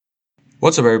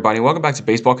What's up, everybody? Welcome back to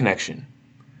Baseball Connection.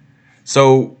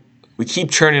 So we keep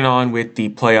churning on with the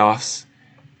playoffs.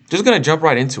 Just gonna jump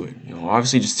right into it.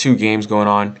 Obviously, just two games going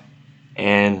on,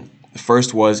 and the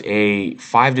first was a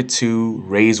 5-2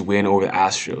 Rays win over the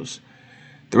Astros.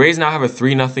 The Rays now have a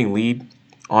 3-0 lead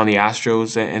on the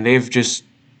Astros, and they've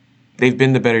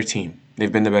been the better team.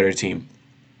 They've been the better team.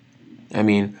 I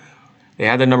mean, they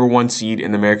had the number one seed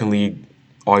in the American League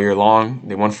all year long.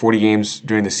 They won 40 games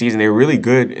during the season. They were really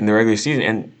good in the regular season,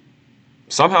 and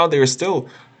somehow they were still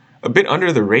a bit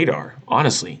under the radar,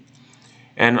 honestly.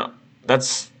 And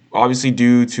that's obviously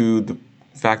due to the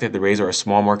fact that the Rays are a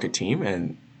small market team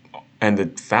and the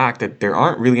fact that there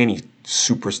aren't really any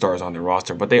superstars on their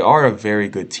roster, but they are a very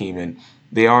good team, and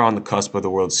they are on the cusp of the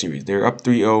World Series. They're up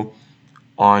 3-0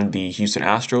 on the Houston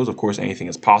Astros. Of course, anything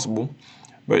is possible,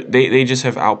 but they just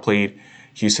have outplayed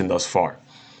Houston thus far.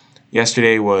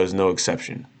 Yesterday was no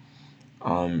exception.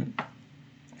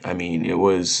 It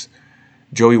was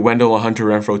Joey Wendle and Hunter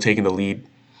Renfroe taking the lead.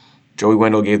 Joey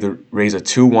Wendle gave the Rays a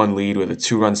 2-1 lead with a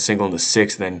 2-run single in the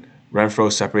sixth. Then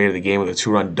Renfroe separated the game with a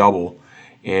 2-run double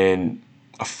in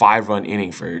a 5-run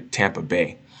inning for Tampa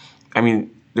Bay. The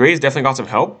Rays definitely got some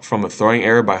help from a throwing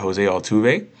error by Jose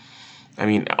Altuve.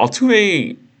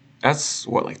 Altuve, that's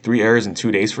like 3 errors in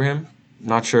 2 days for him.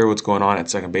 Not sure what's going on at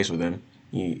second base with him.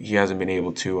 He hasn't been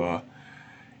able to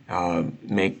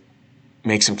make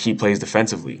some key plays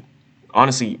defensively.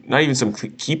 Honestly, not even some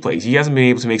key plays. He hasn't been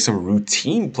able to make some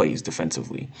routine plays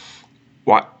defensively.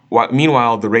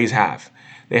 Meanwhile, the Rays have.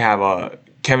 They have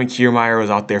Kevin Kiermaier was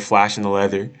out there flashing the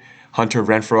leather. Hunter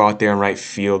Renfroe out there in right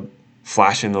field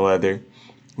flashing the leather.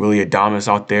 Willy Adames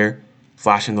out there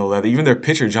flashing the leather. Even their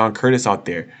pitcher, John Curtis, out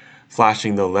there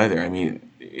flashing the leather.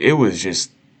 It was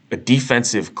just a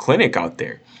defensive clinic out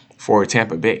there for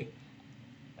Tampa Bay.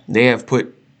 They have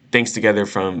put things together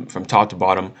from top to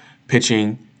bottom,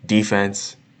 pitching,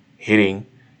 defense, hitting,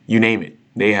 you name it.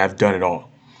 They have done it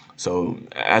all. So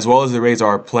as well as the Rays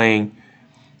are playing,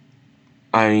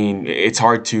 it's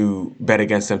hard to bet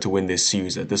against them to win this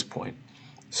series at this point.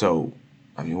 So,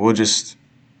 we'll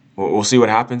see what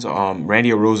happens.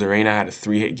 Randy Arozarena had a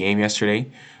 3-hit game yesterday.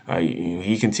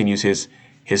 He continues his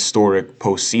historic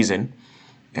postseason,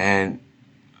 and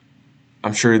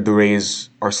I'm sure the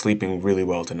Rays are sleeping really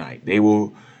well tonight. They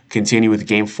will continue with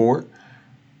Game 4.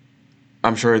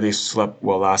 I'm sure they slept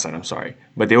well last night,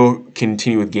 but they will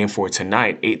continue with Game 4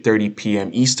 tonight, 8:30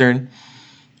 p.m. Eastern,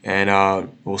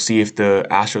 and we'll see if the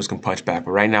Astros can punch back.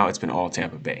 But right now, it's been all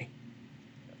Tampa Bay.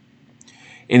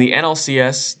 In the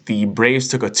NLCS, the Braves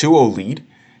took a 2-0 lead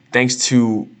thanks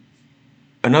to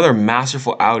another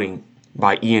masterful outing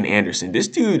by Ian Anderson. This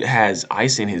dude has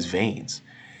ice in his veins.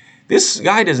 This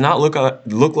guy does not look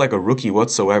like a rookie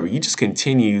whatsoever. He just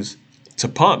continues to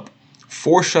pump.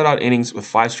 4 shutout innings with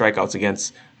 5 strikeouts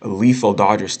against a lethal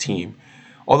Dodgers team.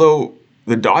 Although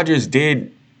the Dodgers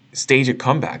did stage a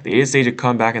comeback. They did stage a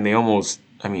comeback, and they had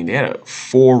a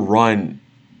 4-run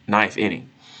ninth inning.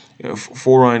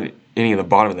 4-run inning in the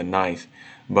bottom of the ninth.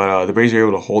 But the Braves were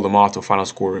able to hold them off to a final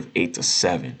score of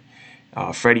 8-7.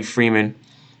 Freddie Freeman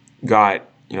got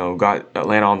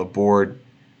Atlanta on the board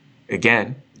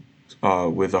again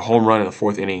with a home run in the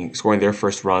 4th inning, scoring their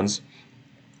first runs.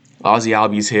 Ozzie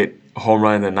Albies hit a home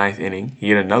run in the 9th inning. He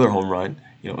hit another home run,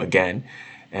 again.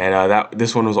 And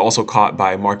this one was also caught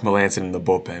by Mark Melancon in the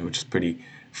bullpen, which is pretty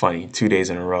funny. 2 days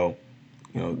in a row,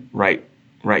 right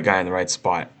guy in the right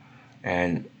spot.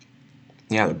 And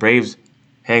the Braves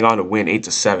hang on to win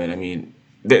 8-7.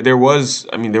 There was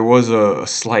a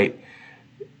slight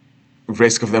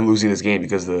risk of them losing this game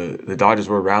because the Dodgers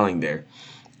were rallying there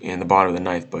in the bottom of the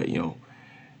ninth. But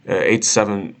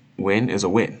 8-7 win is a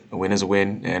win. A win is a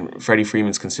win, and Freddie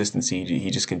Freeman's consistency,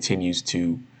 he just continues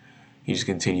to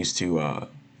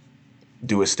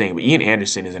do his thing. But Ian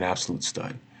Anderson is an absolute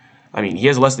stud. He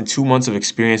has less than 2 months of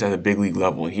experience at the big league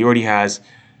level, and he already has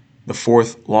the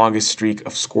 4th longest streak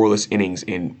of scoreless innings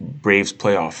in Braves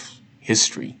playoff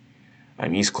history.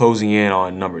 He's closing in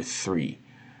on number 3.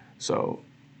 So,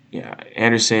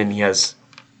 Anderson, he has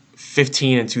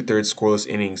 15 2/3 scoreless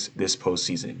innings this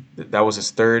postseason. That was his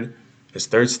third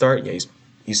start.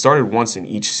 He started once in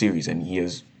each series, and he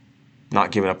has not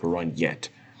given up a run yet.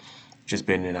 Just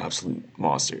been an absolute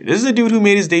monster. This is a dude who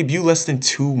made his debut less than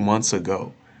 2 months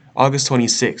ago, August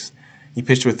 26th. He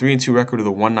pitched with a 3-2 record with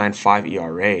a 1.95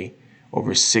 ERA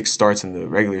over 6 starts in the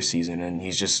regular season, and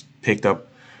he's just picked up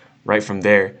right from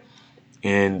there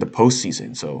in the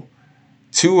postseason. So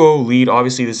 2-0 lead.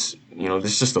 Obviously, this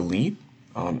is just a lead.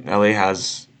 LA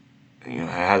has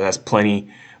plenty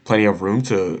of room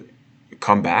to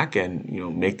come back and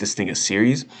make this thing a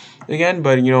series again.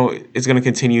 But it's going to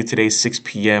continue today, 6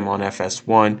 p.m. on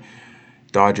FS1.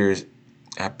 Dodgers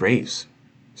at Braves.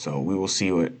 So we will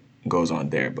see what goes on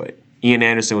there. But Ian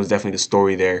Anderson was definitely the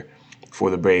story there for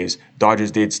the Braves.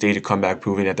 Dodgers did stage a comeback,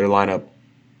 proving that their lineup,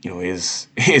 is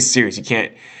serious. You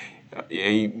can't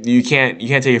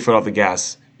take your foot off the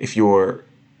gas if you're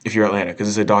Atlanta, because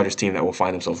it's a Dodgers team that will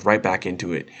find themselves right back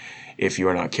into it if you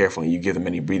are not careful and you give them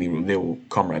any breathing room. They will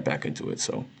come right back into it.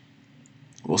 So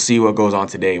we'll see what goes on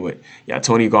today. But yeah,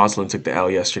 Tony Gonsolin took the L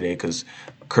yesterday because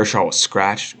Kershaw was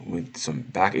scratched with some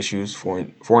back issues. Four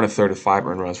and a third of 5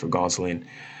 earned runs for Gonsolin.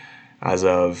 As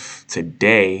of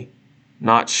today,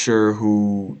 not sure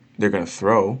who they're going to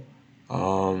throw.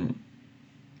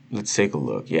 Let's take a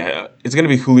look. Yeah, it's going to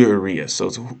be Julio Urias. So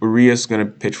Urias going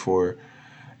to pitch for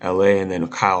LA, and then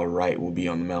Kyle Wright will be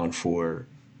on the mound for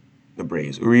the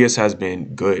Braves. Urias has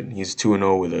been good. He's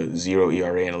 2-0 with a 0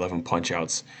 ERA and 11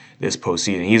 punchouts this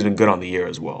postseason. He's been good on the year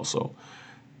as well. So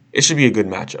it should be a good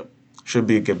matchup. Should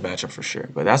be a good matchup for sure.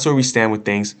 But that's where we stand with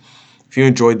things. If you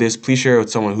enjoyed this, please share it with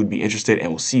someone who'd be interested, and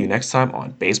we'll see you next time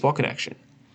on Baseball Connection.